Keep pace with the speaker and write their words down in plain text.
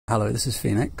Hello, this is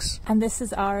Phoenix. And this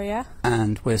is Aria.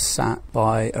 And we're sat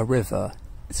by a river.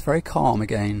 It's very calm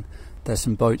again. There's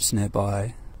some boats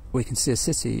nearby. We can see a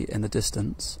city in the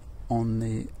distance. On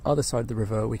the other side of the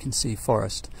river we can see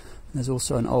forest. There's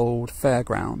also an old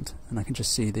fairground, and I can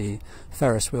just see the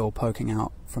Ferris wheel poking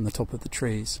out from the top of the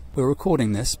trees. We're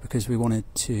recording this because we wanted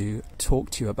to talk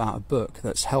to you about a book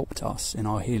that's helped us in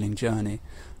our healing journey.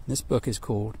 This book is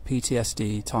called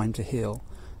PTSD, Time to Heal,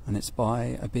 and it's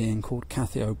by a being called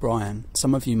CATHY O'Brien.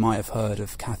 Some of you might have heard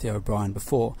of CATHY O'Brien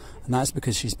before, and that's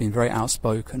because she's been very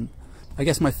outspoken. I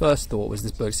guess my first thought was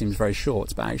this book seems very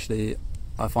short, but actually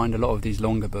I find a lot of these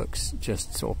longer books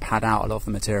just sort of pad out a lot of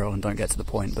the material and don't get to the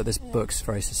point, but this book's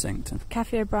very succinct.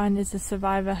 CATHY O'Brien is a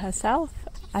survivor herself.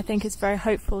 I think it's very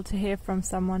hopeful to hear from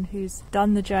someone who's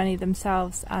done the journey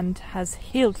themselves and has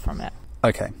healed from it.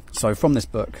 Okay, so from this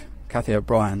book, CATHY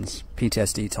O'Brien's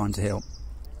PTSD, Time to Heal.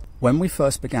 When we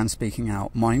first began speaking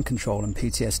out, mind control and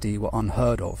PTSD were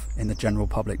unheard of in the general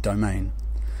public domain.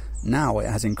 Now it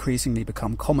has increasingly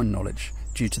become common knowledge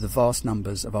due to the vast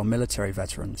numbers of our military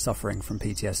veterans suffering from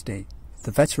PTSD. The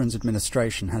Veterans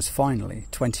Administration has finally,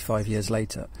 25 years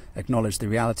later, acknowledged the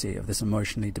reality of this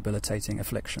emotionally debilitating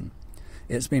affliction.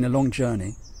 It's been a long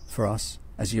journey for us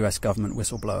as US government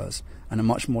whistleblowers, and a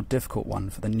much more difficult one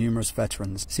for the numerous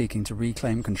veterans seeking to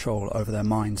reclaim control over their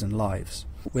minds and lives.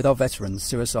 With our veterans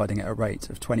suiciding at a rate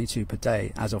of 22 per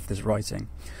day as of this writing,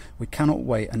 we cannot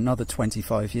wait another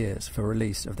 25 years for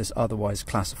release of this otherwise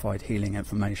classified healing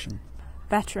information.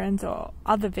 Veterans or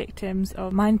other victims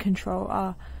of mind control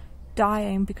are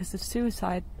dying because of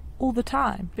suicide all the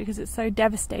time, because it's so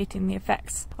devastating, the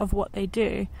effects of what they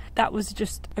do. That was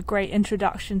just a great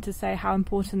introduction to say how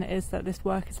important it is that this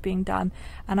work is being done,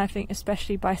 and I think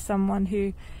especially by someone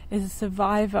who is a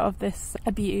survivor of this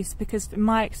abuse, because in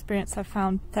my experience I've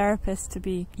found therapists to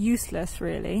be useless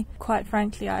really. Quite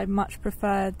frankly, I much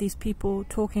prefer these people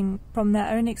talking from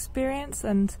their own experience,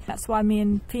 and that's why me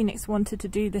and Phoenix wanted to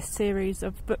do this series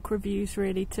of book reviews,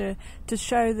 really to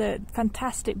show the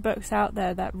fantastic books out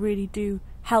there that really do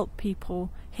help people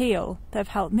heal, that have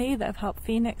helped me, that have helped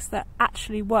Phoenix, that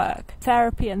actually work.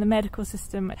 Therapy and the medical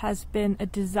system has been a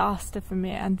disaster for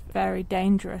me and very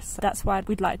dangerous. That's why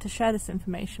we'd like to share this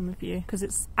information with you, because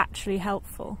it's actually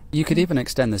helpful. You could even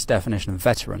extend this definition of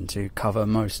veteran to cover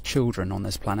most children on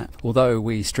this planet. Although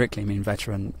we strictly mean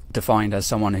veteran defined as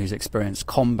someone who's experienced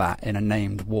combat in a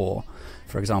named war,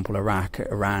 for example Iraq,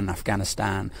 Iran,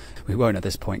 Afghanistan. We won't at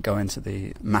this point go into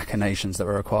the machinations that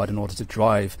were required in order to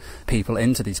drive people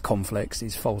into these conflicts,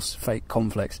 these false, fake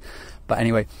conflicts. But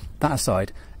anyway, that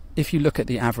aside, if you look at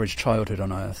the average childhood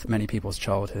on Earth, many people's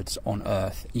childhoods on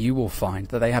Earth, you will find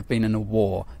that they have been in a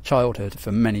war. Childhood,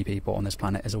 for many people on this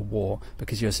planet, is a war,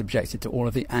 because you're subjected to all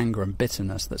of the anger and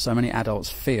bitterness that so many adults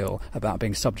feel about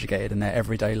being subjugated in their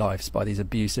everyday lives by these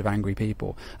abusive, angry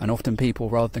people. And often people,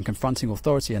 rather than confronting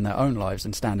authority in their own lives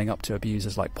and standing up to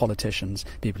abusers like politicians,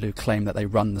 people who claim that they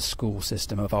run the school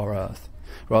system of our Earth,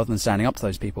 rather than standing up to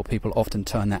those people, people often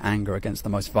turn their anger against the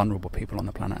most vulnerable people on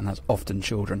the planet, and that's often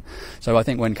children. So I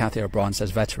think when CATHY O'Brien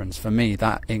says veterans, for me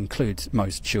that includes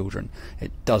most children.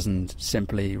 It doesn't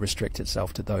simply restrict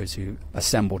itself to those who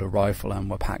assembled a rifle and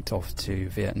were packed off to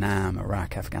Vietnam,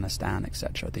 Iraq, Afghanistan,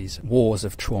 etc. These wars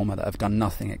of trauma that have done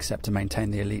nothing except to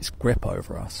maintain the elite's grip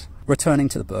over us. Returning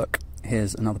to the book,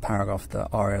 here's another paragraph that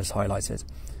Aria has highlighted.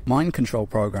 Mind control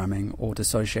programming, or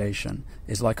dissociation,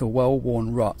 is like a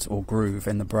well-worn rut or groove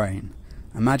in the brain.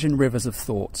 Imagine rivers of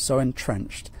thought so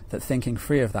entrenched that thinking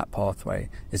free of that pathway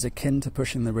is akin to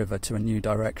pushing the river to a new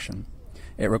direction.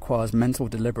 It requires mental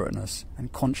deliberateness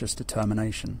and conscious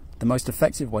determination. The most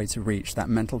effective way to reach that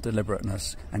mental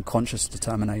deliberateness and conscious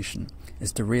determination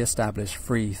is to re-establish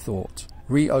free thought.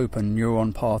 Reopen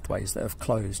neuron pathways that have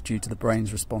closed due to the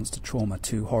brain's response to trauma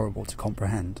too horrible to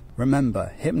comprehend.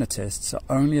 Remember, hypnotists are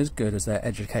only as good as their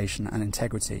education and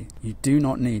integrity. You do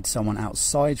not need someone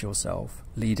outside yourself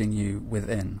leading you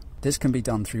within. This can be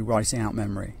done through writing out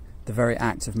memory. The very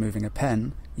act of moving a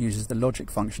pen uses the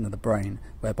logic function of the brain,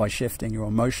 whereby shifting your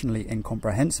emotionally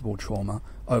incomprehensible trauma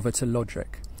over to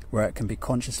logic, where it can be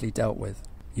consciously dealt with.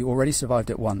 You already survived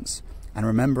it once, and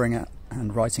remembering it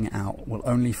and writing it out will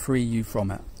only free you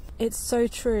from it. It's so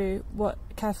true what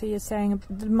CATHY is saying.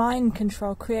 The mind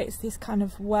control creates these kind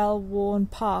of well-worn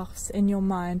paths in your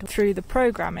mind through the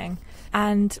programming,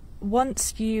 and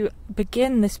once you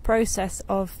begin this process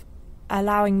of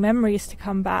allowing memories to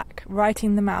come back,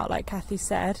 writing them out like CATHY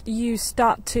said, you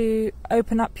start to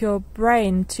open up your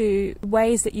brain to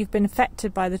ways that you've been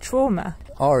affected by the trauma.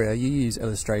 Aria, you use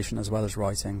illustration as well as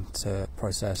writing to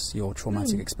process your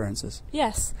traumatic experiences.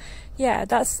 Yes, yeah,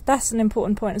 that's an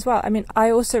important point as well. I mean,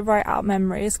 I also write out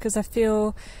memories because I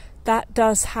feel that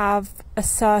does have a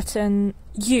certain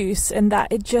use in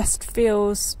that it just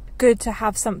feels good to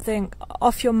have something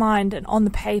off your mind and on the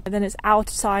paper, then it's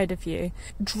outside of you.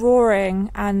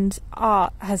 Drawing and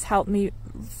art has helped me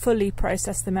fully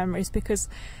process the memories, because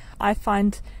I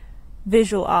find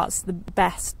visual art's the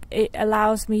best. It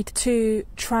allows me to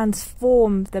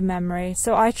transform the memory.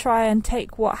 So I try and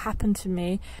take what happened to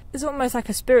me. It's almost like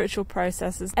a spiritual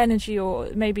process. There's energy or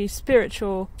maybe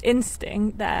spiritual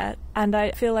instinct there, and I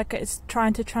feel like it's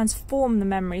trying to transform the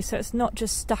memory, so it's not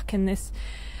just stuck in this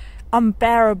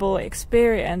unbearable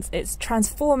experience. It's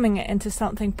transforming it into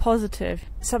something positive,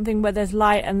 something where there's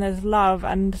light and there's love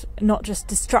and not just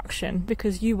destruction,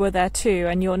 because you were there too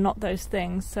and you're not those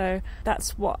things. So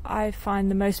that's what I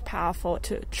find the most powerful.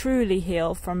 To truly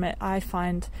heal from it, I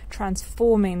find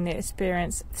transforming the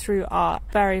experience through art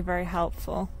very, very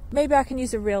helpful. Maybe I can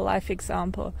use a real life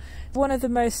example. One of the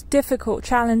most difficult,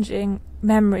 challenging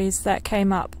memories that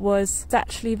came up was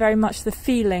actually very much the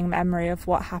feeling memory of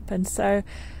what happened. So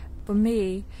for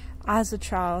me, as a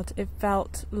child, it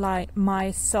felt like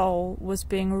my soul was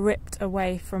being ripped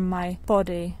away from my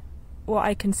body. What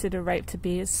I consider rape to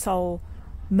be is soul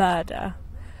murder.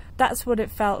 That's what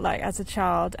it felt like as a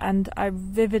child, and I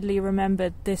vividly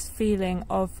remembered this feeling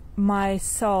of my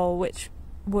soul, which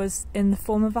was in the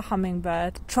form of a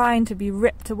hummingbird, trying to be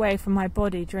ripped away from my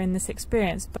body during this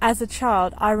experience. But as a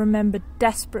child, I remember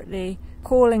desperately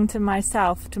calling to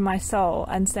myself, to my soul,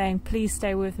 and saying, please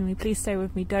stay with me,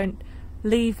 don't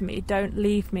leave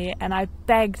me, and I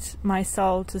begged my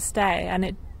soul to stay, and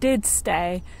it did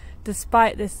stay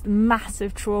despite this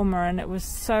massive trauma, and it was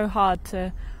so hard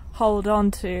to hold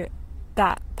on to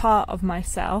that part of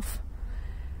myself.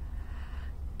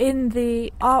 In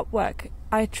the artwork,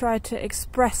 I tried to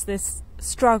express this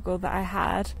struggle that I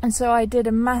had, and so I did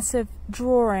a massive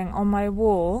drawing on my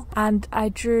wall, and I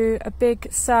drew a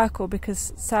big circle,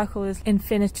 because circle is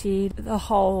infinity, the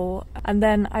whole, and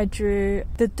then I drew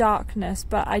the darkness,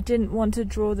 but I didn't want to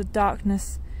draw the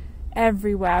darkness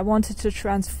everywhere. I wanted to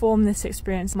transform this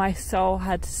experience. My soul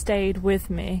had stayed with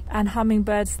me, and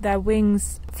hummingbirds, their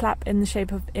wings flap in the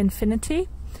shape of infinity,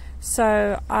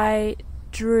 so I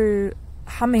drew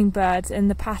hummingbirds in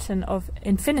the pattern of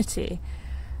infinity,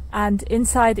 and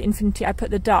inside the infinity I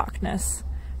put the darkness.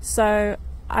 So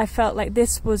I felt like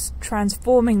this was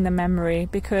transforming the memory,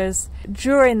 because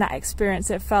during that experience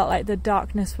it felt like the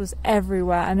darkness was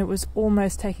everywhere and it was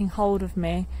almost taking hold of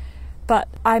me, but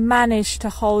I managed to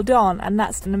hold on, and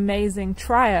that's an amazing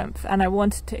triumph, and I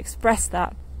wanted to express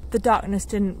that. The darkness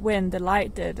didn't win, the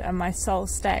light did, and my soul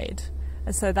stayed,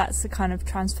 and so that's the kind of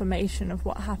transformation of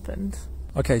what happened.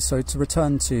 Okay, so to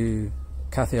return to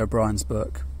Cathy O'Brien's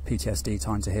book, PTSD,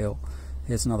 Time to Heal,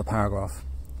 here's another paragraph.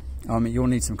 You'll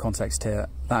need some context here.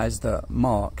 That is that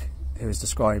Mark, who is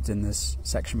described in this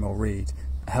section we'll read,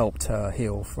 helped her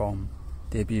heal from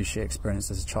the abuse she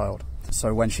experienced as a child.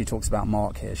 So when she talks about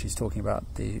Mark here, she's talking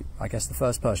about the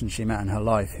first person she met in her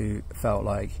life who felt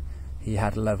like he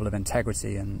had a level of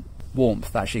integrity and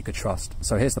warmth that she could trust.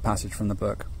 So here's the passage from the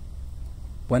book.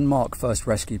 When Mark first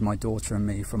rescued my daughter and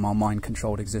me from our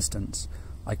mind-controlled existence,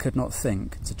 I could not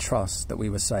think to trust that we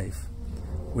were safe.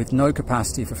 With no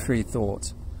capacity for free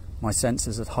thought, my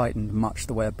senses had heightened much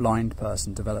the way a blind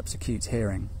person develops acute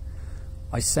hearing.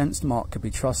 I sensed Mark could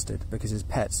be trusted because his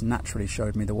pets naturally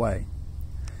showed me the way.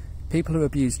 People who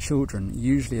abuse children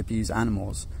usually abuse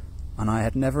animals, and I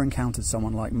had never encountered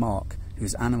someone like Mark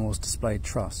whose animals displayed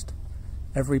trust.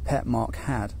 Every pet Mark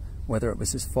had, whether it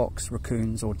was his fox,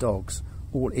 raccoons or dogs,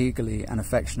 all eagerly and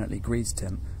affectionately greeted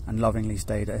him and lovingly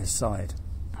stayed at his side.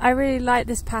 I really like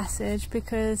this passage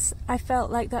because I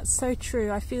felt like that's so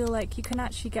true. I feel like you can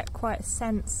actually get quite a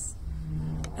sense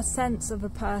of a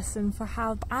person for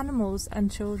how animals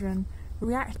and children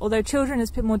react. Although children is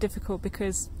a bit more difficult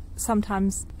because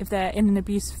sometimes if they're in an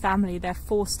abusive family, they're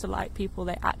forced to like people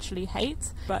they actually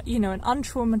hate. But you know, an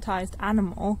untraumatized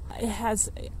animal, it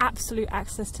has absolute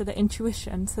access to their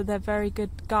intuition, so they're very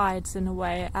good guides in a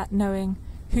way at knowing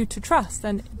who to trust.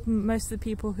 And most of the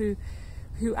people who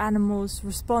animals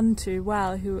respond to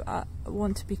well, who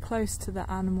want to be close to the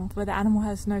animal, where the animal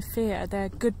has no fear, they're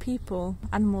good people.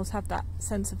 Animals have that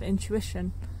sense of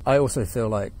intuition. I also feel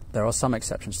like there are some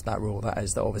exceptions to that rule. That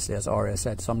is that obviously, as Aria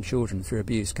said, some children through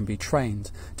abuse can be trained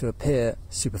to appear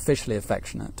superficially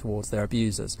affectionate towards their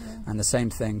abusers. Yeah. And the same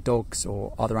thing, dogs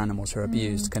or other animals who are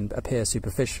abused can appear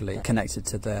superficially connected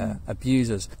to their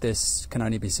abusers. This can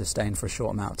only be sustained for a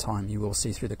short amount of time. You will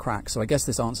see through the cracks. So I guess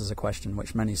this answers a question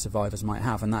which many survivors might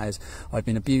have, and that is, I've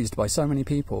been abused by so many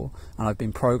people, and I've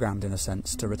been programmed in a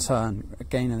sense to return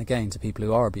again and again to people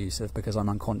who are abusive because I'm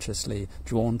unconsciously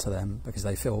drawn to them because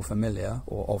they feel familiar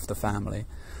or of the family.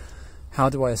 How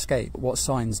do I escape? What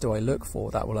signs do I look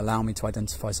for that will allow me to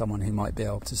identify someone who might be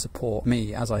able to support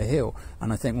me as I heal?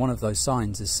 And I think one of those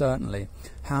signs is certainly,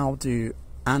 how do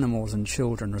animals and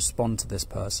children respond to this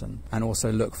person? And also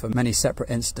look for many separate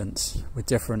incidents with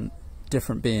different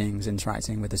beings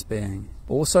interacting with this being.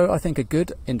 Also, I think a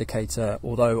good indicator,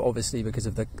 although obviously because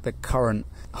of the current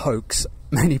hoax,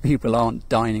 many people aren't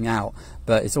dining out,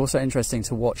 but it's also interesting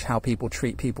to watch how people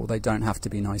treat people they don't have to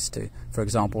be nice to. For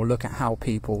example, look at how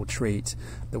people treat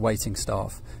the waiting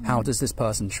staff. How does this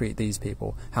person treat these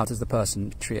people? How does the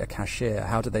person treat a cashier?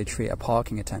 How do they treat a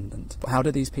parking attendant? How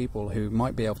do these people who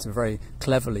might be able to very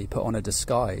cleverly put on a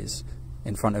disguise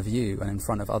in front of you and in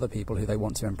front of other people who they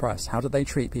want to impress, how do they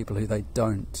treat people who they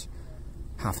don't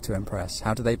have to impress?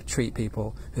 How do they treat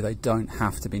people who they don't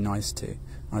have to be nice to?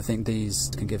 And I think these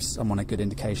can give someone a good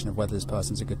indication of whether this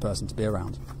person's a good person to be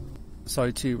around. So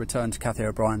to return to Cathy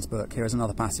O'Brien's book, here is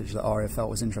another passage that Aria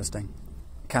felt was interesting.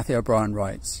 Cathy O'Brien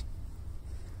writes,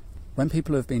 "When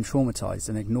people have been traumatised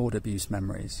and ignored abuse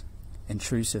memories,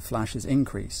 intrusive flashes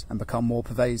increase and become more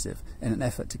pervasive in an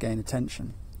effort to gain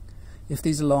attention. If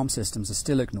these alarm systems are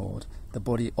still ignored, the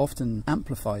body often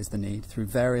amplifies the need through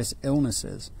various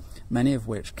illnesses, many of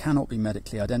which cannot be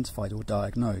medically identified or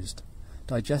diagnosed.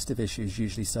 Digestive issues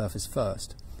usually surface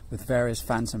first, with various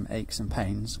phantom aches and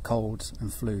pains, colds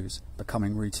and flus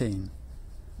becoming routine."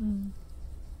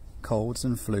 Colds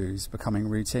and flus becoming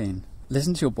routine.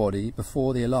 Listen to your body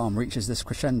before the alarm reaches this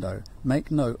crescendo.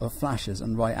 Make note of flashes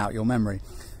and write out your memory.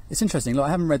 It's interesting. Look,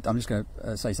 I'm just going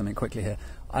to say something quickly here.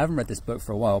 I haven't read this book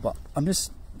for a while, but this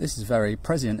is very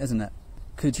prescient, isn't it?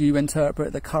 Could you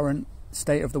interpret the current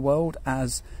state of the world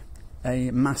as a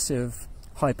massive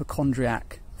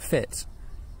hypochondriac fit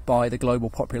by the global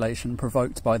population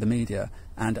provoked by the media?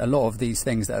 And a lot of these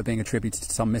things that are being attributed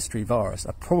to some mystery virus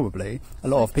are probably a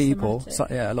lot of people,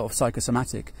 a lot of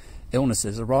psychosomatic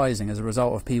illnesses arising as a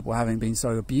result of people having been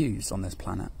so abused on this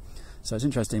planet. So it's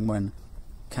interesting when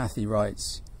Cathy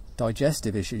writes,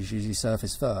 digestive issues usually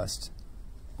surface first,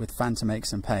 with phantom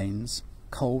aches and pains,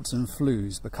 colds and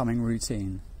flus becoming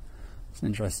routine. It's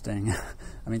interesting.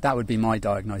 I mean, that would be my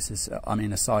diagnosis. I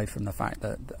mean, aside from the fact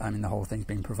that, the whole thing's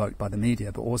being provoked by the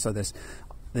media, but also this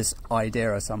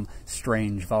idea of some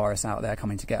strange virus out there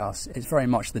coming to get us. It's very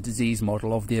much the disease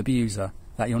model of the abuser,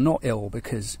 that you're not ill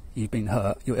because you've been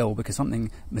hurt, you're ill because something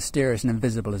mysterious and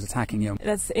invisible is attacking you.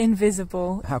 That's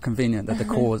invisible. How convenient that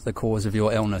the cause of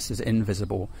your illness is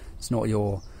invisible. It's not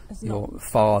your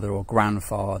father or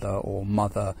grandfather or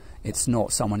mother. It's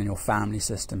not someone in your family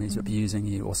system who's abusing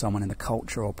you, or someone in the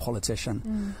culture or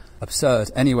politician.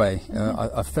 Absurd. Anyway,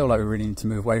 I feel like we really need to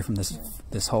move away from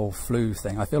this whole flu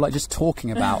thing. I feel like just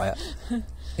talking about it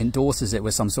endorses it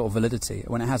with some sort of validity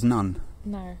when it has none.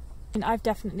 No. And I've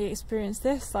definitely experienced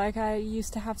this. Like, I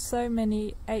used to have so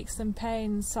many aches and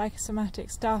pains, psychosomatic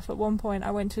stuff. At one point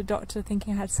I went to a doctor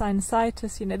thinking I had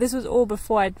sinusitis. This was all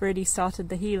before I'd really started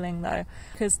the healing, though,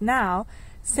 because now,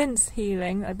 since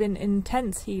healing, I've been in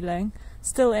intense healing,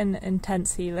 still in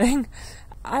intense healing.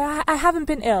 I haven't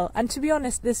been ill, and to be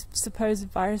honest, this supposed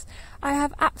virus, I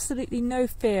have absolutely no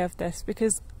fear of this,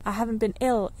 because I haven't been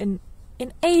ill in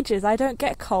ages. I don't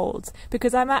get colds,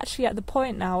 because I'm actually at the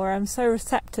point now where I'm so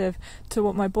receptive to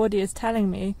what my body is telling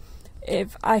me.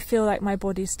 If I feel like my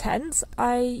body's tense,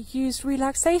 I use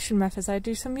relaxation methods. I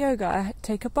do some yoga, I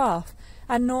take a bath,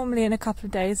 and normally in a couple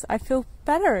of days I feel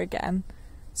better again.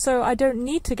 So I don't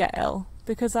need to get ill,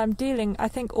 because I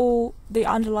think all the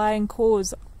underlying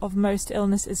cause of most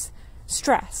illness is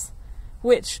stress,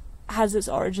 which has its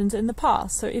origins in the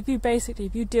past. So if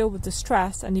you deal with the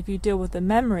stress, and if you deal with the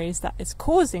memories that is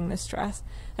causing the stress,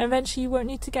 then eventually you won't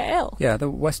need to get ill. Yeah, the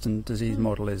Western disease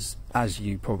model is, as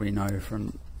you probably know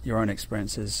from your own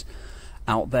experiences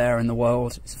out there in the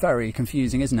world, it's very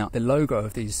confusing, isn't it? The logo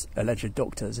of these alleged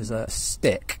doctors is a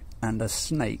stick and a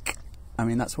snake. I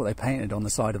mean, that's what they painted on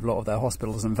the side of a lot of their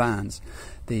hospitals and vans.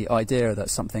 The idea that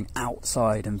something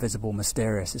outside, invisible,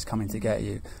 mysterious is coming to get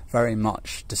you very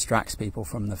much distracts people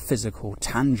from the physical,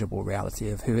 tangible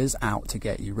reality of who is out to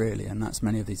get you, really. And that's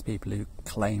many of these people who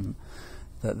claim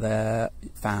that they're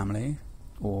family,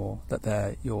 or that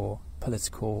they're your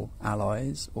political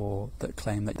allies, or that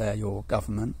claim that they're your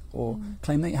government, or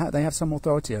claim that they have some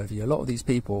authority over you. A lot of these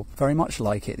people very much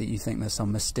like it that you think there's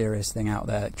some mysterious thing out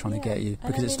there trying to get you,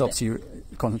 because it stops you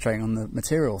concentrating on the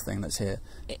material thing that's here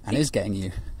and is getting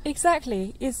you.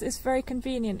 Exactly. It's very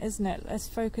convenient, isn't it? Let's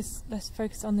focus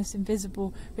on this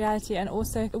invisible reality. And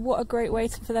also, what a great way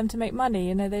for them to make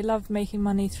money. They love making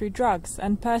money through drugs.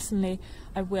 And personally,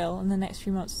 I will, in the next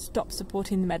few months, stop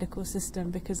supporting the medical system,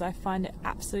 because I find it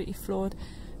absolutely flawed,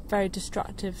 very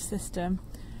destructive system.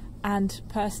 And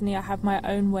personally, I have my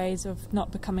own ways of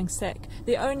not becoming sick.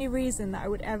 The only reason that I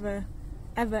would ever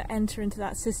enter into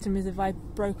that system is if I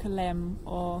broke a limb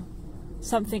or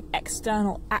something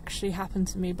external actually happened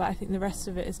to me, but I think the rest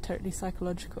of it is totally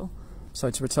psychological. So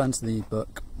to return to the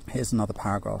book, here's another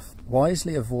paragraph.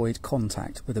 Wisely avoid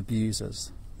contact with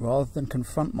abusers. Rather than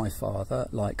confront my father,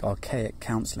 like archaic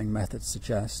counselling methods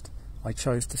suggest, I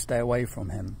chose to stay away from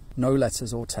him. No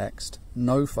letters or text,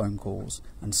 no phone calls,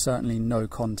 and certainly no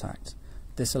contact.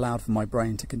 This allowed for my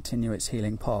brain to continue its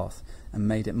healing path and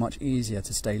made it much easier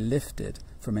to stay lifted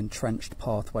from entrenched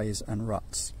pathways and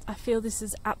ruts. I feel this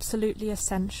is absolutely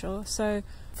essential. So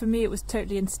for me, it was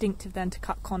totally instinctive then to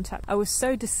cut contact. I was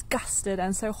so disgusted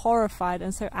and so horrified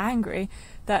and so angry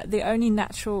that the only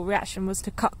natural reaction was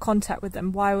to cut contact with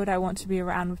them. Why would I want to be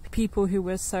around with people who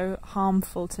were so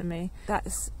harmful to me?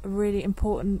 That's a really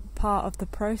important part of the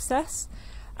process.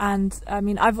 And I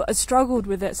mean, I've struggled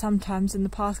with it sometimes in the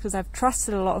past because I've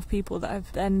trusted a lot of people that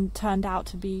have then turned out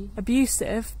to be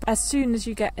abusive. As soon as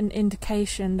you get an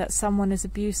indication that someone is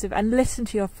abusive, and listen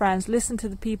to your friends, listen to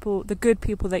the people, the good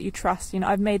people that you trust. You know,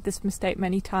 I've made this mistake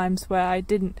many times where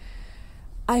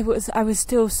I was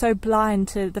still so blind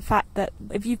to the fact that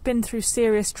if you've been through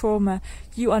serious trauma,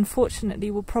 you unfortunately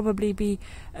will probably be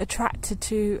attracted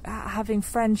to having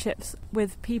friendships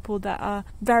with people that are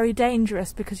very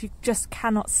dangerous because you just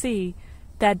cannot see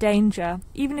their danger.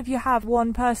 Even if you have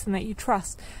one person that you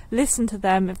trust, listen to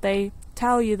them if they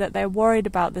tell you that they're worried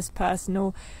about this person,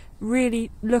 or really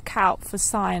look out for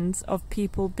signs of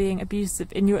people being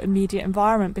abusive in your immediate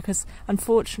environment, because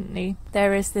unfortunately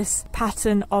there is this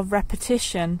pattern of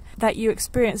repetition that you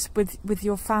experience with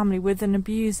your family, with an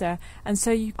abuser, and so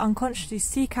you unconsciously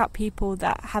seek out people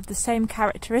that have the same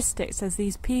characteristics as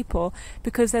these people,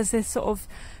 because there's this sort of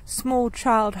small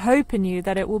child hope in you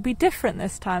that it will be different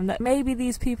this time, that maybe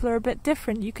these people are a bit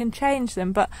different, you can change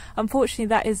them. But unfortunately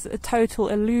that is a total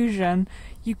illusion.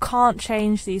 You can't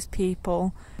change these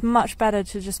people. Much better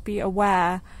to just be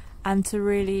aware and to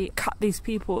really cut these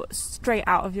people straight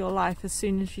out of your life as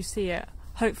soon as you see it,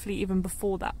 hopefully even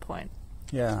before that point.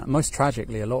 Yeah, most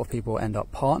tragically, a lot of people end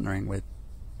up partnering with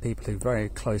people who very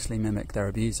closely mimic their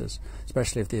abusers,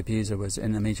 especially if the abuser was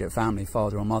in immediate family,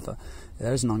 father or mother.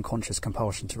 There is an unconscious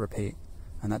compulsion to repeat,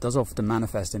 and that does often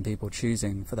manifest in people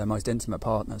choosing for their most intimate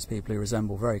partners people who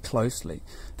resemble very closely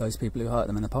those people who hurt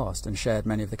them in the past and shared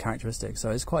many of the characteristics.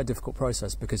 So it's quite a difficult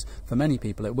process, because for many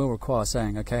people it will require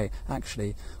saying, okay,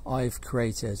 actually I've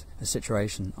created a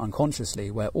situation unconsciously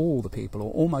where all the people,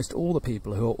 or almost all the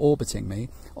people who are orbiting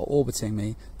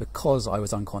me because I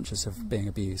was unconscious of being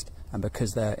abused, and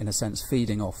because they're in a sense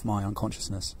feeding off my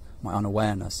unconsciousness, my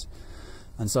unawareness.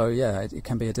 And so, yeah, it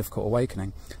can be a difficult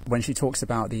awakening. When she talks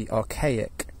about the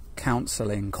archaic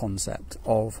counselling concept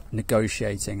of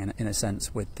negotiating, in a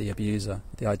sense, with the abuser,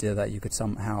 the idea that you could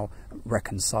somehow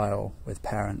reconcile with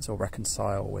parents or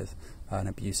reconcile with an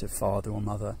abusive father or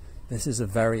mother, this is a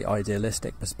very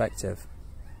idealistic perspective.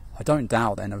 I don't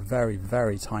doubt that in a very,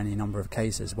 very tiny number of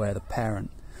cases where the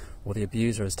parent or the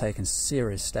abuser has taken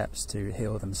serious steps to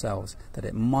heal themselves, that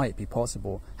it might be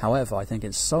possible. However, I think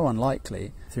it's so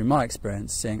unlikely, through my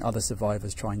experience seeing other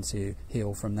survivors trying to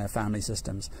heal from their family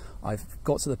systems, I've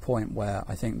got to the point where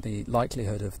I think the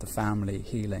likelihood of the family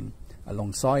healing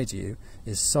alongside you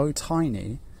is so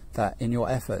tiny that in your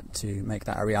effort to make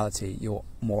that a reality, you're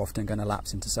more often going to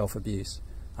lapse into self-abuse.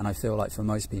 And I feel like for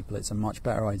most people it's a much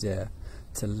better idea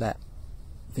to let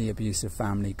the abusive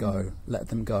family go, let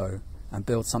them go, and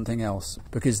build something else,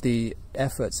 because the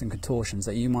efforts and contortions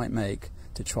that you might make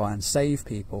to try and save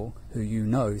people who you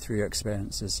know through your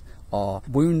experiences are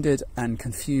wounded and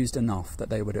confused enough that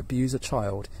they would abuse a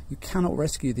child, you cannot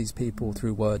rescue these people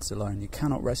through words alone. You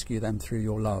cannot rescue them through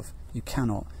your love. You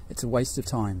cannot. It's a waste of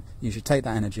time. You should take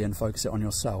that energy and focus it on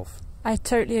yourself. I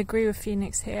totally agree with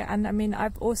Phoenix here, and I mean,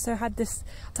 I've also had this,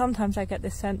 sometimes I get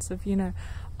this sense of, you know,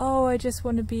 oh, I just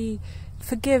want to be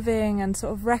forgiving and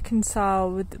sort of reconcile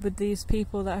with these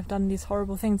people that have done these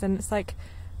horrible things, and it's like,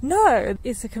 no,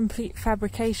 it's a complete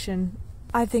fabrication.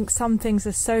 I think some things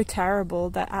are so terrible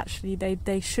that actually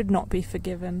they should not be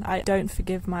forgiven. I don't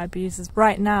forgive my abusers.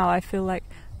 Right now I feel like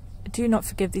I do not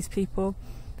forgive these people.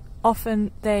 Often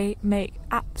they make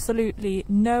absolutely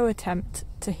no attempt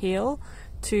to heal,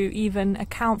 to even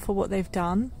account for what they've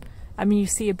done. I mean, you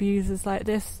see abusers like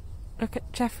this. Look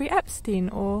at Jeffrey Epstein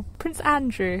or Prince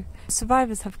Andrew.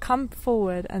 Survivors have come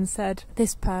forward and said,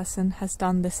 this person has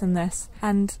done this and this.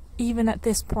 And even at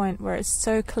this point where it's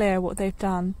so clear what they've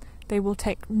done, They will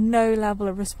take no level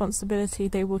of responsibility.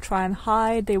 They will try and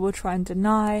hide. They will try and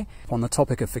deny. On the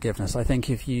topic of forgiveness, I think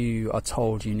if you are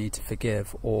told you need to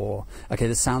forgive, or, okay,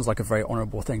 this sounds like a very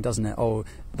honourable thing, doesn't it? Oh,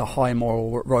 the high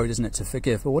moral road, isn't it, to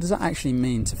forgive? But what does that actually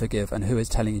mean, to forgive, and who is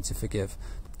telling you to forgive?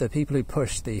 The people who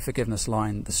push the forgiveness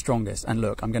line the strongest, and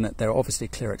look, there are obviously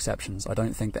clear exceptions. I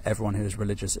don't think that everyone who is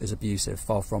religious is abusive,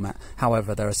 far from it.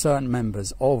 However, there are certain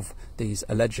members of these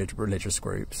alleged religious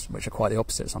groups, which are quite the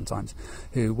opposite sometimes,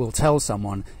 who will tell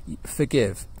someone,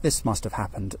 forgive. This must have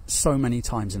happened so many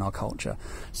times in our culture.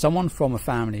 Someone from a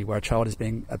family where a child is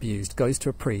being abused goes to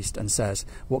a priest and says,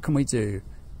 what can we do?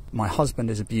 My husband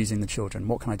is abusing the children.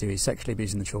 What can I do? He's sexually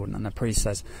abusing the children. And the priest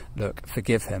says, look,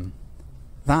 forgive him.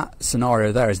 That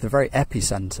scenario there is the very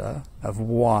epicenter of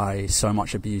why so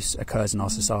much abuse occurs in our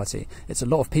society. It's a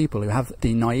lot of people who have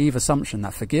the naive assumption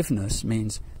that forgiveness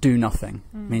means do nothing,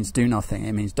 means do nothing,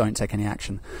 it means don't take any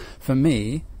action. For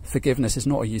me, forgiveness is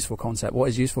not a useful concept. What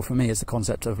is useful for me is the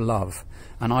concept of love,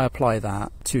 and I apply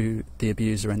that to the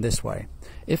abuser in this way.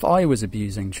 If I was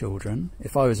abusing children,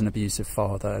 if I was an abusive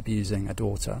father abusing a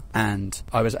daughter, and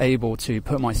I was able to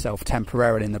put myself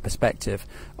temporarily in the perspective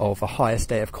of a higher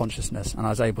state of consciousness, and I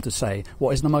was able to say,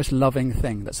 what is the most loving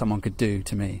thing that someone could do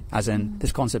to me? As in,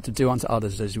 this concept of do unto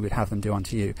others as you would have them do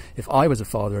unto you. If I was a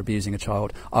father abusing a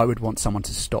child, I would want someone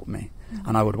to stop me,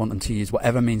 and I would want them to use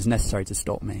whatever means necessary to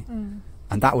stop me.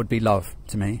 And that would be love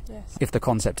to me. Yes. If the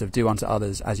concept of do unto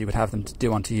others as you would have them to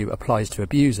do unto you applies to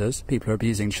abusers, people who are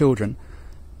abusing children,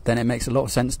 then it makes a lot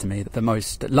of sense to me that the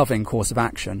most loving course of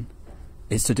action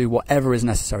is to do whatever is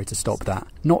necessary to stop that.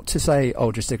 Not to say,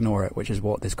 oh, just ignore it, which is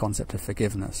what this concept of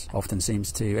forgiveness often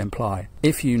seems to imply.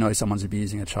 If you know someone's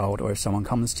abusing a child, or if someone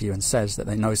comes to you and says that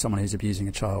they know someone who's abusing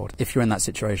a child, if you're in that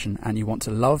situation and you want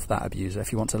to love that abuser,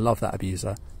 if you want to love that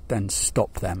abuser, then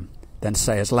stop them. Then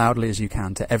say as loudly as you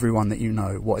can to everyone that you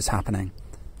know what is happening,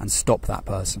 and stop that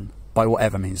person by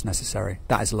whatever means necessary.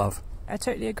 That is love. I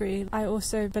totally agree. I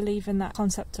also believe in that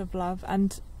concept of love,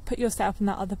 and put yourself in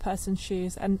that other person's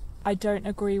shoes. And I don't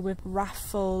agree with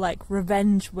wrathful,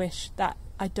 revenge wish. That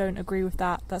I don't agree with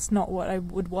that. That's not what I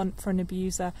would want for an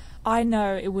abuser. I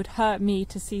know it would hurt me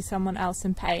to see someone else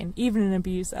in pain, even an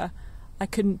abuser. I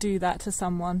couldn't do that to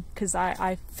someone because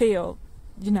I feel,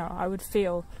 I would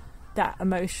feel that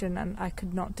emotion, and I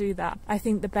could not do that. I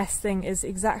think the best thing is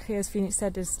exactly as Phoenix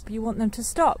said, is you want them to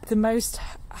stop. The most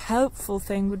helpful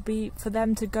thing would be for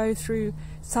them to go through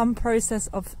some process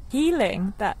of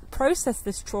healing, that process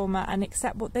this trauma and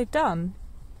accept what they've done.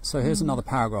 So here's another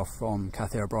paragraph from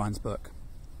Cathy O'Brien's book.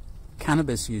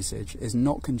 Cannabis usage is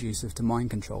not conducive to mind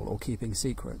control or keeping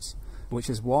secrets, which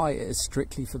is why it is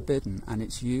strictly forbidden and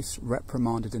its use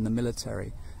reprimanded in the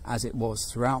military, as it was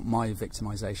throughout my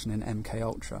victimization in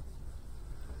MKUltra.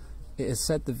 It is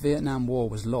said the Vietnam War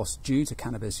was lost due to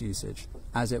cannabis usage,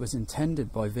 as it was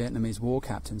intended by Vietnamese war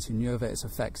captains who knew of its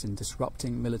effects in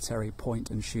disrupting military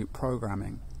point-and-shoot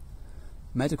programming.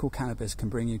 Medical cannabis can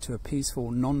bring you to a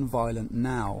peaceful, non-violent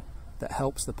now that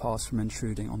helps the past from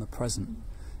intruding on the present.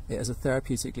 It is a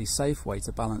therapeutically safe way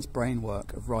to balance brain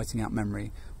work of writing out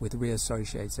memory with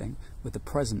reassociating with the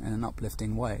present in an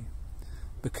uplifting way.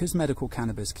 Because medical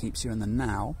cannabis keeps you in the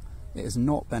now, it is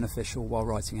not beneficial while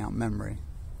writing out memory.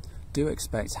 Do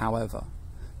expect, however,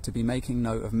 to be making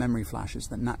note of memory flashes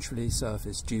that naturally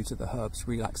surface due to the herb's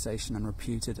relaxation and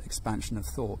reputed expansion of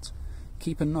thought.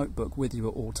 Keep a notebook with you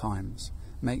at all times.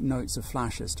 Make notes of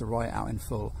flashes to write out in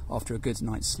full after a good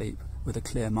night's sleep with a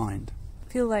clear mind.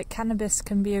 I feel like cannabis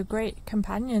can be a great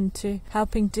companion to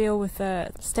helping deal with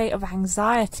a state of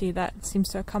anxiety that seems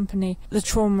to accompany the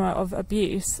trauma of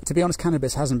abuse. To be honest,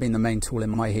 cannabis hasn't been the main tool in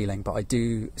my healing, but I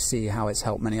do see how it's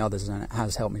helped many others, and it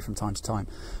has helped me from time to time.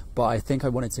 But I think I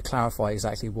wanted to clarify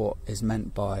exactly what is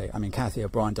meant by, Cathy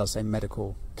O'Brien does say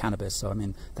medical cannabis, so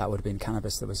that would have been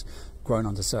cannabis that was grown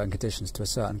under certain conditions to a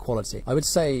certain quality. I would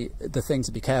say the thing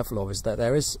to be careful of is that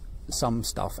there is some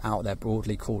stuff out there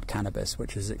broadly called cannabis,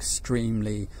 which is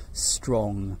extremely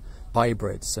strong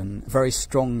hybrids and very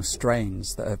strong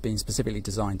strains that have been specifically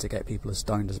designed to get people as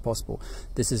stoned as possible.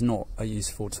 This is not a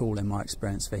useful tool in my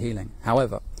experience for healing.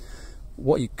 However,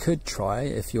 what you could try,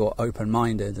 if you're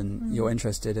open-minded and you're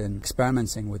interested in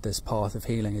experimenting with this path of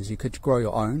healing, is you could grow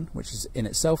your own, which is in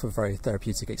itself a very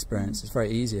therapeutic experience. It's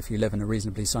very easy if you live in a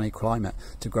reasonably sunny climate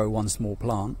to grow one small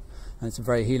plant, and it's a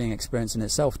very healing experience in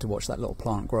itself to watch that little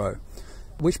plant grow.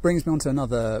 Which brings me on to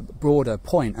another broader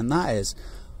point, and that is,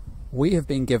 we have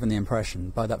been given the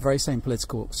impression by that very same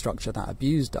political structure that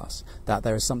abused us that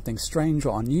there is something strange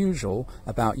or unusual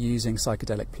about using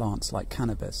psychedelic plants like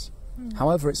cannabis.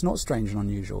 However, it's not strange and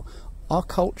unusual. Our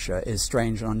culture is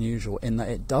strange and unusual in that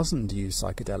it doesn't use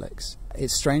psychedelics.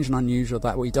 It's strange and unusual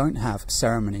that we don't have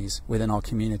ceremonies within our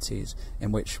communities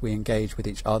in which we engage with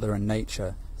each other and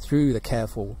nature through the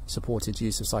careful, supported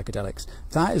use of psychedelics.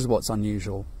 That is what's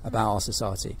unusual about our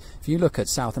society. If you look at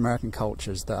South American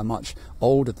cultures that are much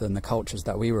older than the cultures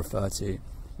that we refer to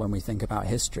when we think about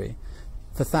history,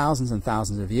 for thousands and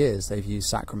thousands of years they've used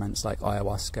sacraments like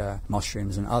ayahuasca,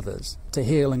 mushrooms and others to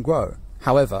heal and grow.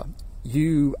 However,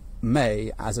 you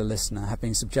may, as a listener, have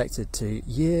been subjected to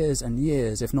years and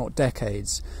years, if not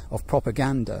decades, of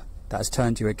propaganda that has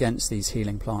turned you against these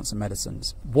healing plants and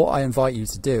medicines. What I invite you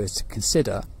to do is to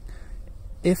consider,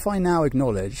 if I now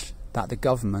acknowledge that the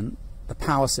government, the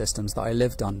power systems that I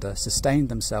lived under, sustained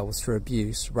themselves through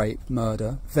abuse, rape,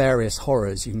 murder, various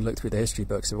horrors, you can look through the history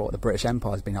books of what the British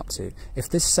Empire has been up to, if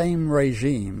this same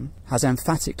regime has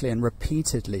emphatically and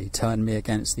repeatedly turned me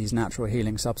against these natural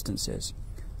healing substances,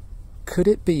 could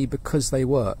it be because they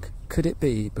work? Could it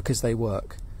be because they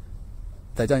work?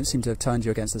 They don't seem to have turned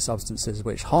you against the substances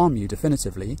which harm you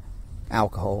definitively,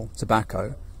 alcohol,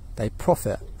 tobacco. They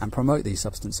profit and promote these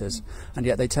substances, and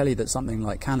yet they tell you that something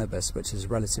like cannabis, which is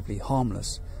relatively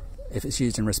harmless, if it's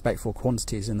used in respectful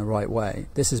quantities in the right way,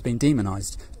 this has been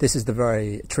demonized. This is the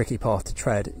very tricky path to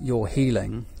tread. Your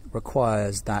healing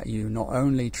requires that you not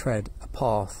only tread a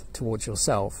path towards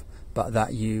yourself, but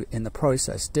that you, in the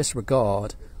process,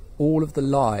 disregard all of the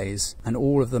lies and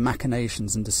all of the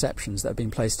machinations and deceptions that have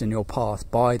been placed in your path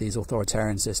by these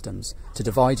authoritarian systems to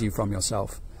divide you from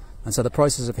yourself. And so the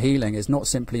process of healing is not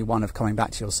simply one of coming back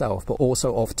to yourself, but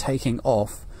also of taking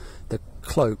off the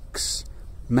cloaks,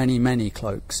 many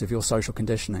cloaks of your social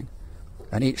conditioning.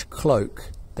 And each cloak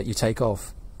that you take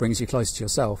off brings you closer to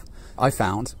yourself. I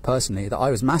found, personally, that I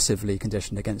was massively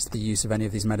conditioned against the use of any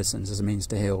of these medicines as a means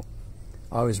to heal.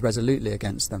 I was resolutely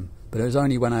against them, but it was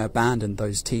only when I abandoned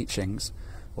those teachings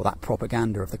or that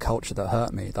propaganda of the culture that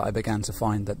hurt me that I began to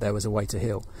find that there was a way to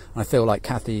heal. And I feel like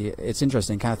CATHY, it's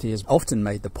interesting, CATHY has often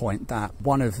made the point that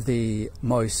one of the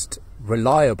most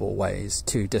reliable ways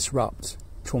to disrupt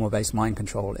trauma-based mind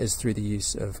control is through the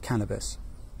use of cannabis.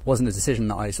 It wasn't a decision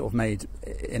that I sort of made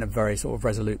in a very sort of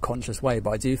resolute, conscious way, but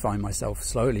I do find myself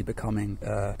slowly becoming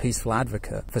a peaceful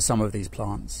advocate for some of these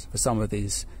plants, for some of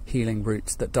these healing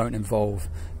routes that don't involve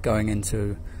going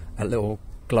into a little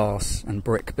glass and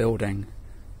brick building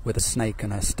with a snake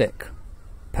and a stick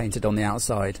painted on the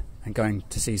outside and going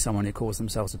to see someone who calls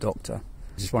themselves a doctor.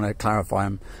 I just want to clarify,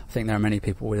 I think there are many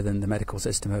people within the medical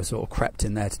system who have sort of crept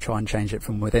in there to try and change it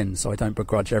from within, so I don't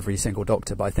begrudge every single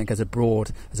doctor, but I think as a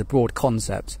broad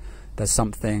concept, there's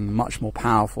something much more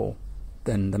powerful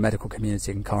than the medical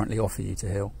community can currently offer you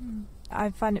to heal.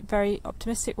 I find it very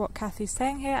optimistic what Cathy's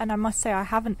saying here, and I must say I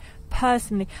haven't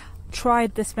personally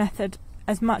tried this method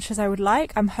as much as I would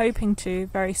like. I'm hoping to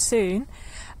very soon.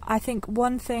 I think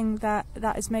one thing that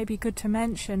is maybe good to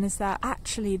mention is that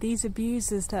actually these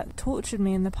abusers that tortured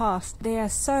me in the past, they are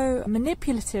so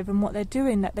manipulative in what they're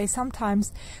doing that they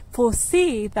sometimes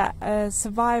foresee that a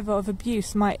survivor of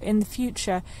abuse might in the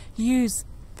future use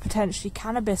potentially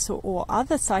cannabis or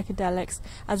other psychedelics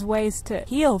as ways to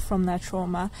heal from their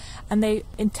trauma, and they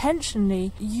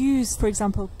intentionally use, for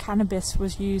example, cannabis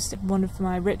was used in one of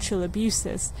my ritual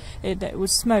abuses. It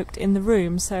was smoked in the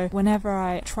room, so whenever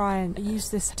I try and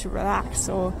use this to relax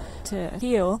or to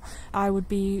heal, I would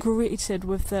be greeted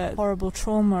with the horrible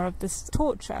trauma of this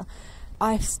torture.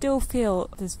 I still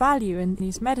feel there's value in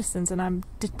these medicines and I'm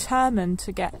determined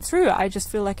to get through it. I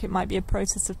just feel like it might be a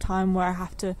process of time where I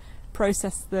have to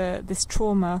process this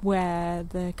trauma where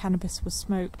the cannabis was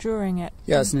smoked during it.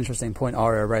 Yeah, that's an interesting point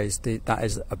Aria raised. That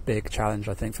is a big challenge,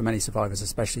 I think, for many survivors,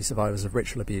 especially survivors of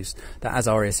ritual abuse, that, as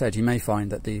Aria said, you may find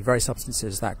that the very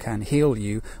substances that can heal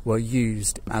you were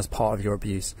used as part of your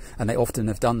abuse, and they often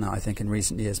have done that, I think, in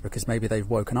recent years, because maybe they've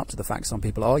woken up to the fact some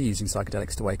people are using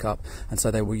psychedelics to wake up, and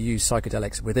so they will use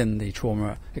psychedelics within the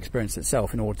trauma experience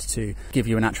itself in order to give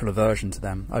you a natural aversion to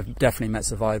them. I've definitely met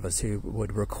survivors who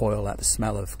would recoil at the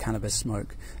smell of cannabis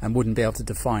smoke and wouldn't be able to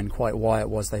define quite why it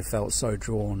was they felt so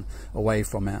drawn away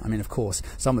from it. I mean, of course,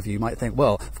 some of you might think,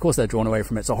 well, of course they're drawn away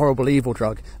from it, it's a horrible, evil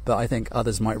drug, but I think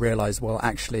others might realise, well,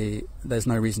 actually, there's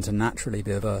no reason to naturally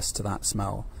be averse to that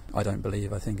smell. I don't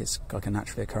believe. I think it's like a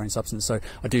naturally occurring substance. So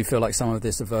I do feel like some of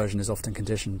this aversion is often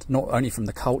conditioned, not only from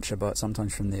the culture, but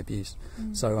sometimes from the abuse.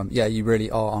 So, yeah, you really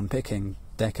are unpicking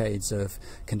decades of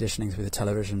conditioning through the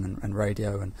television and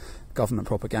radio and government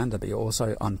propaganda, but you're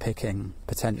also unpicking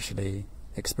potentially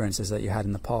experiences that you had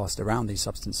in the past around these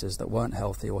substances that weren't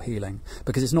healthy or healing,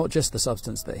 because it's not just the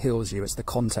substance that heals you, it's the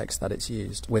context that it's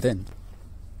used within.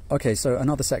 Okay, so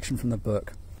another section from the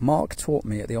book. Mark taught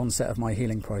me at the onset of my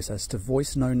healing process to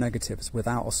voice no negatives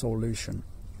without a solution.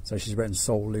 So she's written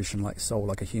soul-lution, like soul,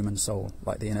 like a human soul,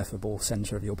 like the ineffable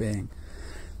centre of your being.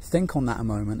 Think on that a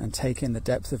moment and take in the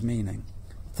depth of meaning,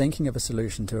 thinking of a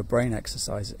solution to a brain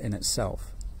exercise in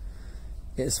itself.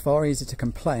 It is far easier to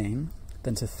complain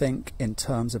than to think in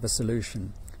terms of a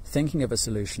solution. Thinking of a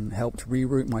solution helped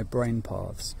reroute my brain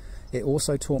paths. It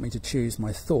also taught me to choose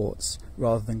my thoughts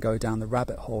rather than go down the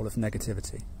rabbit hole of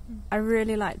negativity. I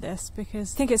really like this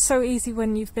because I think it's so easy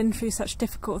when you've been through such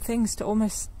difficult things to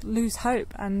almost lose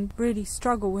hope and really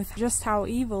struggle with just how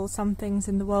evil some things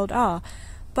in the world are.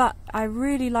 But I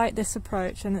really like this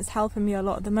approach, and it's helping me a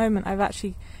lot at the moment. I've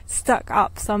actually stuck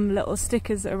up some little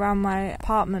stickers around my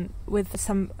apartment with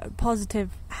some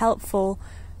positive, helpful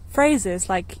phrases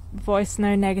like voice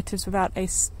no negatives without a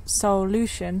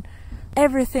solution.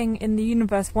 Everything in the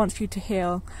universe wants you to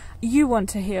heal. You want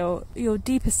to heal. Your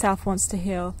deepest self wants to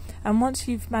heal. And once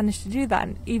you've managed to do that,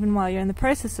 and even while you're in the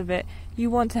process of it, you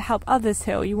want to help others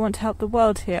heal. You want to help the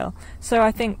world heal. So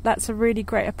I think that's a really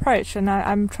great approach, and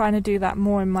I'm trying to do that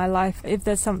more in my life. If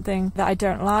there's something that I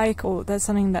don't like or there's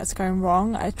something that's going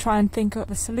wrong, I try and think of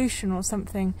a solution or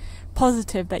something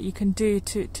positive that you can do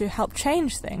to help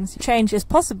change things. Change is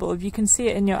possible. If you can see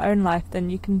it in your own life, then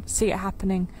you can see it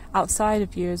happening outside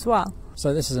of you as well.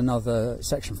 So this is another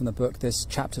section from the book. This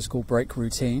chapter is called Break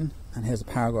Routine, and here's a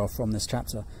paragraph from this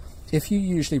chapter. If you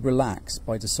usually relax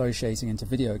by dissociating into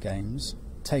video games,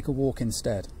 take a walk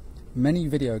instead. Many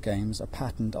video games are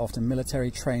patterned after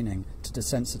military training to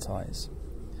desensitize,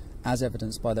 as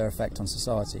evidenced by their effect on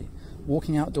society.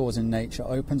 Walking outdoors in nature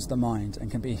opens the mind and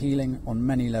can be healing on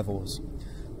many levels.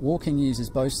 Walking uses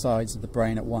both sides of the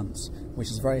brain at once,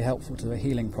 which is very helpful to the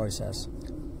healing process.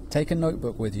 Take a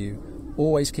notebook with you.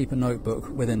 Always keep a notebook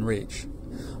within reach.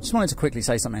 I just wanted to quickly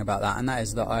say something about that, and that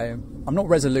is that I'm not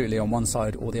resolutely on one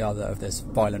side or the other of this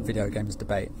violent video games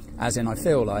debate, as in I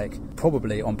feel like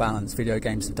probably on balance video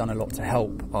games have done a lot to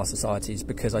help our societies,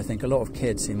 because I think a lot of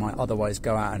kids who might otherwise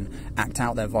go out and act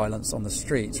out their violence on the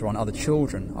streets or on other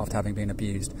children after having been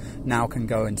abused now can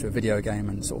go into a video game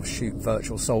and sort of shoot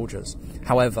virtual soldiers.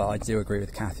 However, I do agree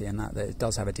with Cathy in that it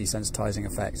does have a desensitising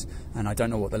effect, and I don't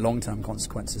know what the long-term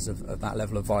consequences of that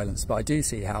level of violence, but I do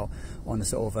see how on the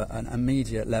sort of an immediate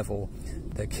level,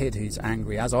 the kid who's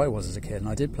angry, as I was as a kid, and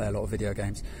I did play a lot of video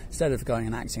games, instead of going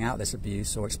and acting out this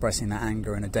abuse or expressing that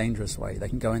anger in a dangerous way, they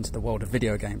can go into the world of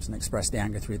video games and express the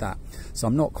anger through that. So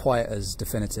I'm not quite as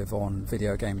definitive on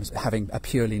video games having a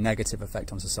purely negative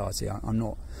effect on society. I'm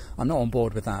not on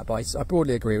board with that, but I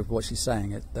broadly agree with what she's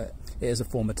saying, that it is a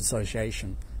form of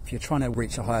dissociation. If you're trying to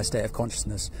reach a higher state of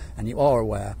consciousness and you are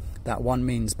aware that one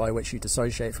means by which you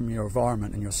dissociate from your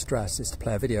environment and your stress is to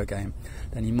play a video game,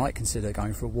 then you might consider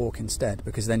going for a walk instead,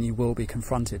 because then you will be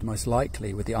confronted most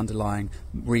likely with the underlying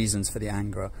reasons for the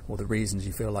anger or the reasons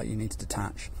you feel like you need to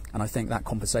detach. And I think that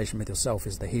conversation with yourself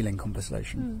is the healing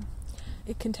conversation.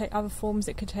 It can take other forms.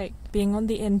 It could take being on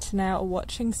the internet or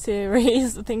watching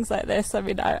series, things like this. I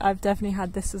mean, I've definitely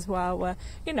had this as well, where,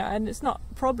 you know, and it's not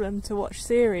a problem to watch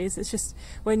series, it's just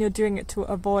when you're doing it to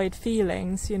avoid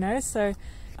feelings, you know. So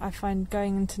I find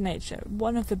going into nature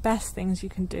one of the best things you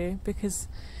can do, because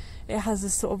it has a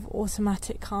sort of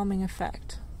automatic calming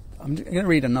effect. I'm going to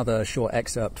read another short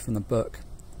excerpt from the book,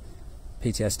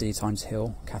 PTSD Times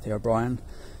Heal, Cathy O'Brien.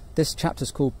 This chapter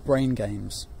is called Brain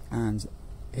Games, and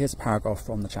here's a paragraph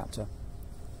from the chapter.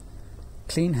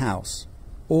 Clean house.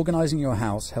 Organising your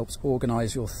house helps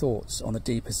organise your thoughts on the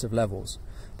deepest of levels.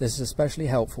 This is especially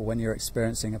helpful when you're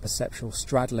experiencing a perceptual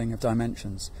straddling of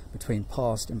dimensions between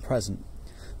past and present,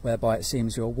 whereby it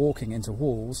seems you're walking into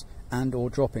walls and or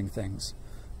dropping things.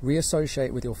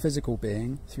 Reassociate with your physical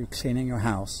being through cleaning your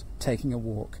house, taking a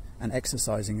walk, and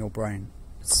exercising your brain.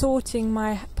 Sorting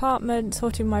my apartment,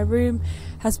 sorting my room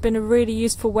has been a really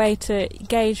useful way to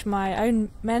gauge my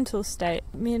own mental state.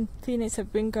 Me and Phoenix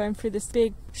have been going through this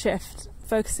big shift,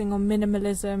 focusing on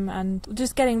minimalism and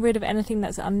just getting rid of anything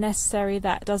that's unnecessary,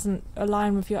 that doesn't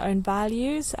align with your own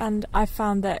values. And I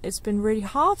found that it's been really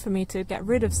hard for me to get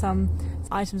rid of some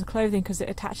items of clothing, because it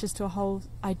attaches to a whole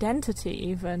identity,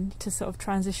 even to sort of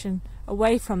transition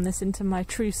away from this into my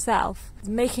true self.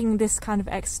 Making this kind of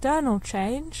external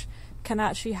change can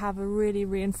actually have a really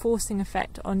reinforcing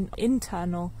effect on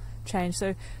internal change.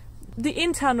 So the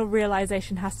internal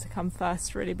realization has to come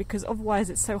first, really, because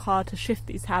otherwise it's so hard to shift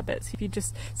these habits. If you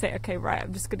just say, okay, right,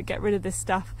 I'm just going to get rid of this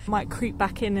stuff, it might creep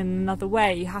back in another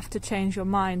way. You have to change your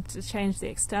mind to change the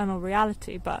external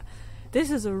reality. But This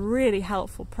is a really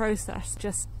helpful process,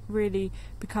 just really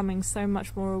becoming so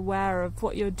much more aware of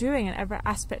what you're doing in every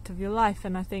aspect of your life.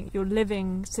 And I think your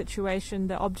living situation,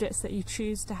 the objects that you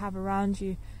choose to have around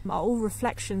you, are all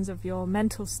reflections of your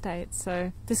mental state.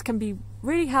 So this can be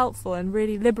really helpful and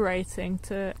really liberating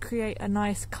to create a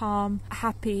nice, calm,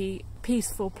 happy,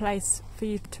 peaceful place for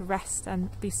you to rest and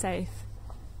be safe.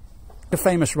 A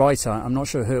famous writer, I'm not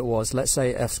sure who it was, let's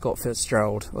say F. Scott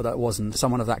Fitzgerald, or that wasn't,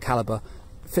 someone of that calibre.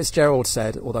 Fitzgerald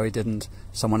said, although he didn't,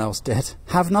 someone else did,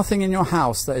 have nothing in your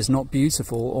house that is not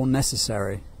beautiful or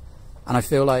necessary. And I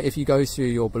feel like if you go through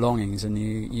your belongings and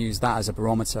you use that as a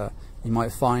barometer, you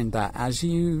might find that as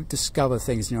you discover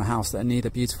things in your house that are neither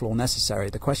beautiful or necessary,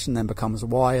 the question then becomes,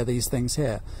 why are these things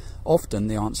here? Often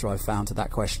the answer I've found to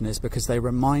that question is because they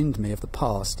remind me of the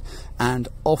past, and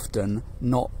often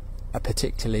not a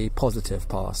particularly positive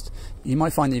past. You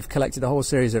might find that you've collected a whole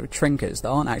series of trinkets that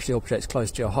aren't actually objects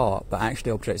close to your heart, but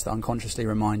actually objects that unconsciously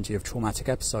remind you of traumatic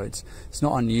episodes. It's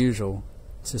not unusual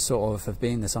to sort of have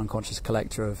been this unconscious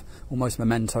collector of almost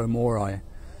memento mori,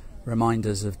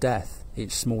 reminders of death,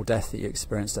 each small death that you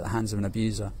experienced at the hands of an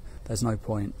abuser. There's no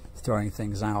point throwing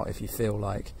things out if you feel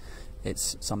like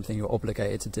it's something you're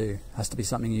obligated to do. It has to be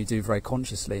something you do very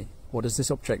consciously. What does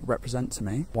this object represent to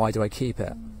me? Why do I keep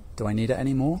it? Do I need it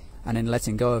anymore? And in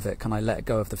letting go of it, can I let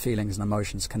go of the feelings and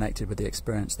emotions connected with the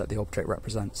experience that the object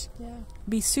represents? Yeah.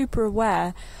 Be super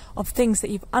aware of things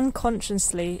that you've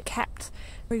unconsciously kept.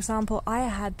 For example, I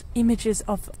had images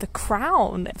of the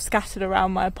crown scattered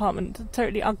around my apartment,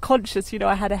 totally unconscious. You know,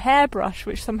 I had a hairbrush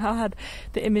which somehow had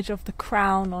the image of the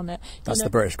crown on it. That's the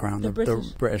British crown. The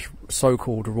British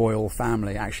so-called royal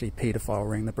family, actually paedophile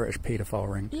ring, the British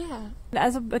paedophile ring. Yeah.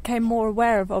 As I became more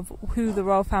aware of who the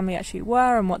royal family actually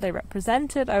were and what they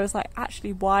represented, I was like,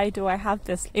 actually, why do I have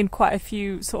this in quite a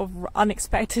few sort of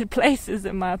unexpected places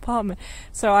in my apartment?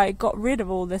 So I got rid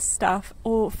of all this stuff.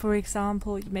 Or, for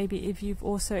example, maybe if you've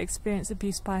also experienced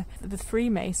abuse by the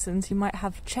Freemasons, you might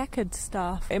have checkered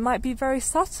stuff. It might be very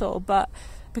subtle, but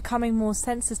becoming more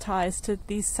sensitized to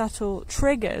these subtle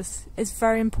triggers is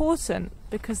very important,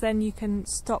 because then you can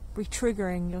stop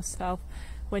re-triggering yourself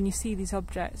when you see these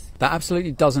objects. That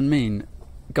absolutely doesn't mean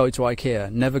go to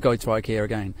IKEA, never go to IKEA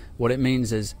again. What it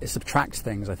means is it subtracts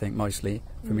things, I think, mostly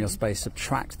from your space.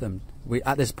 Subtract them.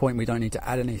 At this point, we don't need to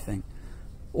add anything.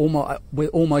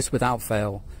 Almost without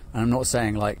fail. And I'm not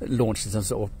saying like launch into some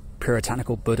sort of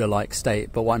puritanical Buddha-like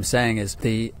state, but what I'm saying is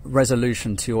the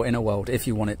resolution to your inner world, if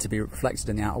you want it to be reflected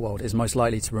in the outer world, is most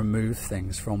likely to remove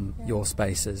things from your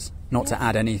spaces, not to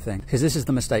add anything. Because this is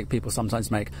the mistake people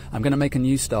sometimes make. I'm going to make a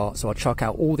new start, so I'll chuck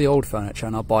out all the old furniture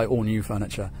and I'll buy all new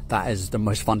furniture. That is the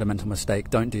most fundamental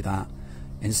mistake. Don't do that.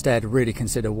 Instead, really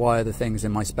consider, why are the things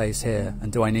in my space here,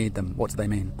 and do I need them? What do they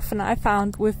mean? Often I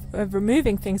found with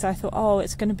removing things, I thought, oh,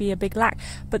 it's going to be a big lack.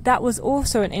 But that was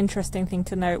also an interesting thing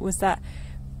to note, was that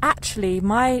actually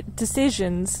my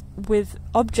decisions with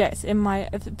objects in my,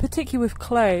 particularly with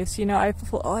clothes, you know, I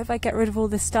thought, oh, if I get rid of all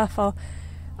this stuff,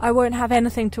 I won't have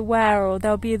anything to wear, or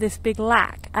there'll be this big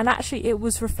lack. And actually it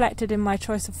was reflected in my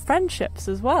choice of friendships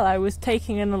as well. I was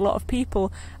taking in a lot of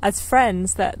people as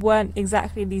friends that weren't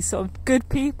exactly these sort of good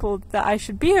people that I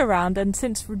should be around. And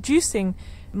since reducing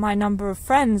my number of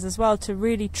friends as well to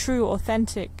really true,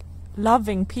 authentic,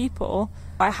 loving people,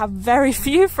 I have very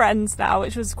few friends now,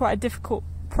 which was quite a difficult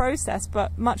process,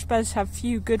 but much better to have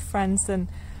few good friends than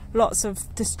lots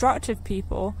of destructive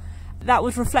people. That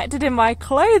was reflected in my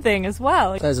clothing as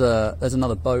well. There's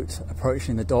another boat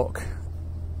approaching the dock.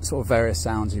 Sort of various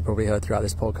sounds you probably heard throughout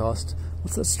this podcast.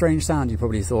 What's that strange sound? You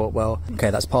probably thought, well,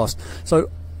 okay, that's past. So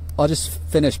I'll just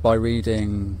finish by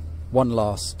reading one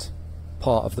last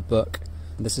part of the book.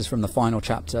 This is from the final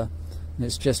chapter, and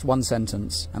it's just one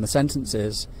sentence, and the sentence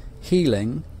is,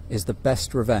 healing is the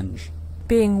best revenge.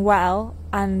 Being well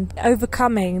and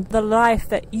overcoming the life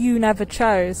that you never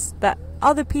chose, that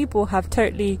other people have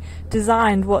totally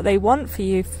designed what they want for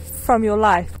you from your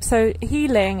life. So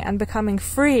healing and becoming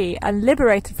free and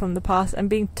liberated from the past and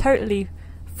being totally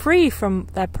free from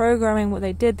their programming, what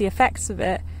they did, the effects of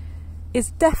it,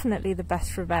 is definitely the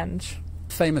best revenge.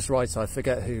 Famous writer, I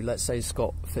forget who, let's say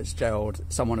Scott Fitzgerald,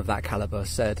 someone of that calibre,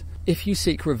 said, if you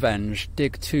seek revenge,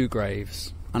 dig 2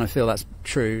 graves. And I feel that's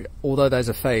true, although there's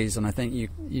a phase, and I think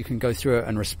you can go through it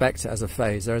and respect it as a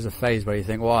phase. There is a phase where you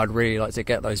think, well, I'd really like to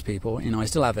get those people. You know, I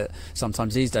still have it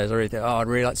sometimes these days. I really think, oh, I'd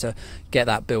really like to get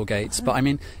that Bill Gates. But I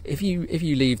mean, if you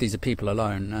leave these people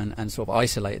alone and sort of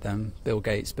isolate them, Bill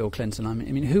Gates, Bill Clinton, I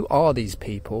mean, who are these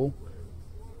people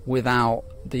without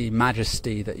the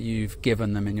majesty that you've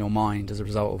given them in your mind as a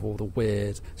result of all the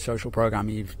weird social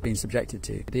programming you've been subjected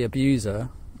to? The abuser,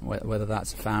 whether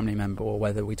that's a family member or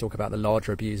whether we talk about the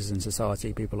larger abusers in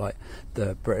society, people like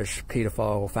the British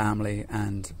paedophile family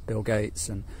and Bill Gates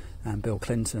and Bill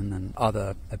Clinton and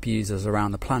other abusers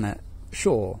around the planet.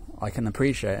 Sure, I can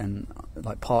appreciate and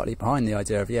like partly behind the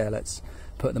idea of, yeah, let's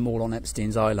put them all on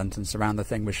Epstein's Island and surround the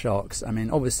thing with sharks. I mean,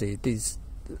 obviously these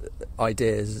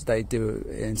ideas, they do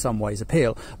in some ways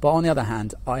appeal, but on the other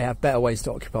hand, I have better ways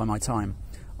to occupy my time.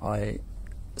 I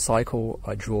cycle,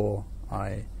 I draw,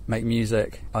 I make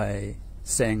music, I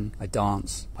sing, I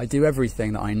dance. I do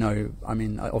everything that I know. I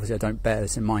mean, obviously I don't bear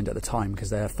this in mind at the time because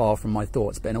they're far from my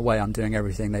thoughts, but in a way I'm doing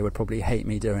everything they would probably hate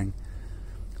me doing.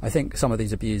 I think some of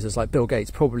these abusers, like Bill Gates,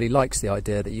 probably likes the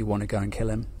idea that you want to go and kill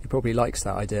him. He probably likes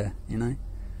that idea, you know,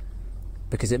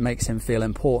 because it makes him feel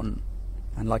important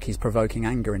and like he's provoking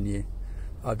anger in you.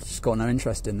 I've just got no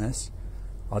interest in this.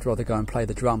 I'd rather go and play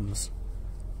the drums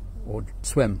or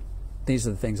swim. These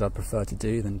are the things I'd prefer to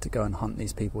do than to go and hunt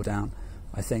these people down.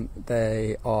 I think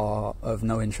they are of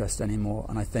no interest anymore,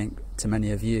 and I think to many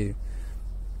of you,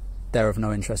 they're of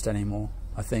no interest anymore.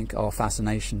 I think our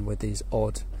fascination with these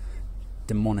odd,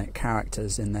 demonic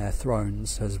characters in their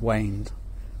thrones has waned,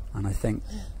 and I think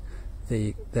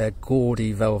their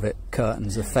gaudy velvet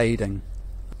curtains are fading.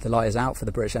 The light is out for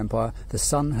the British Empire. The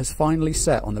sun has finally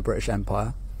set on the British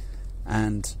Empire,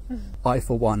 and I,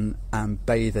 for one, am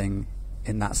bathing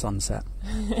in that sunset.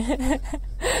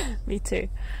 Me too.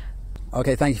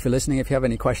 Okay, thank you for listening. If you have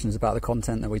any questions about the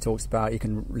content that we talked about, you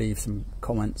can leave some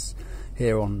comments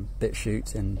here on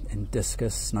BitChute in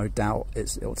Discus. No doubt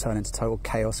it'll turn into total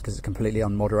chaos because it's completely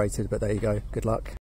unmoderated, but there you go. Good luck.